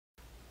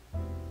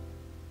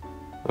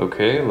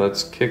Okay,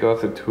 let's kick off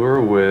the tour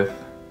with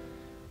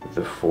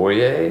the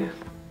foyer.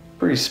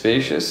 Pretty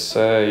spacious.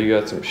 You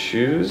got some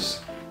shoes,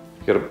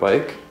 you got a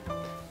bike,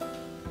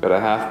 got a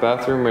half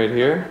bathroom right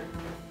here.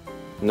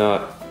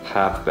 Not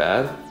half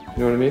bad,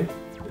 you know what I mean?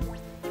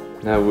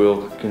 Now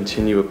we'll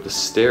continue up the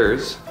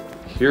stairs.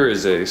 Here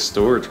is a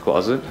storage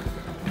closet.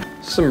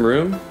 Some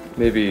room,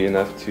 maybe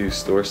enough to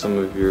store some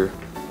of your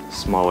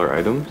smaller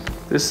items.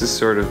 This is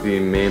sort of the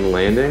main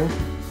landing.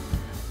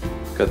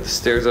 Got the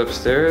stairs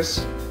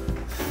upstairs,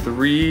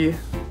 3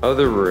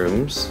 other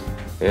rooms,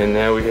 and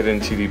now we head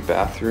into the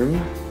bathroom,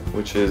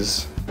 which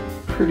is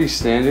pretty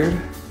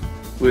standard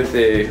with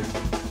a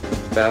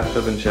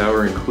bathtub and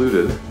shower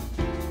included.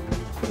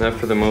 Now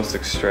for the most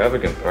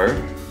extravagant part,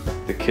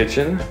 the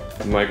kitchen,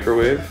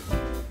 microwave,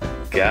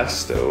 gas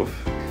stove,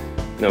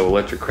 no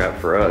electric crap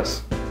for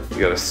us. You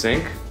got a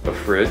sink, a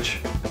fridge,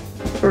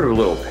 sort of a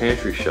little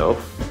pantry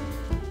shelf,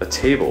 a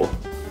table,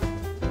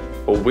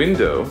 a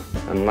window,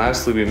 and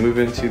lastly we move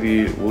into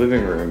the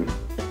living room,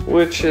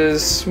 which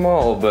is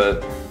small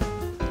but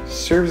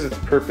serves its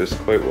purpose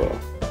quite well.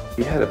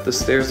 We head up the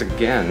stairs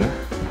again,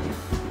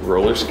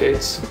 roller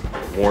skates,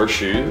 more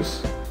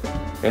shoes,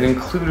 an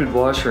included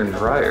washer and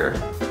dryer,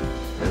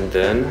 and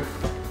then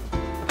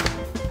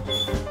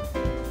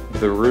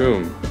the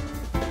room,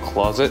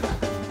 closet,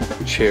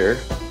 chair,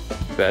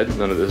 bed,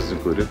 none of this is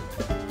included,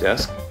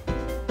 desk,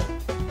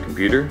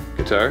 computer,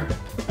 guitar,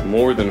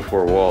 more than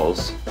 4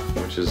 walls,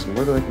 which is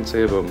more than I can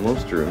say about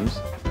most rooms,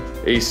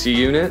 AC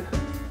unit,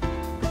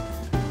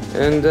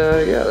 and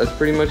yeah, that's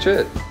pretty much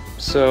it.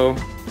 So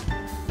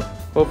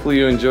hopefully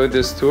you enjoyed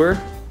this tour.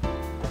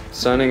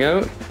 Signing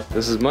out,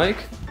 this is Mike.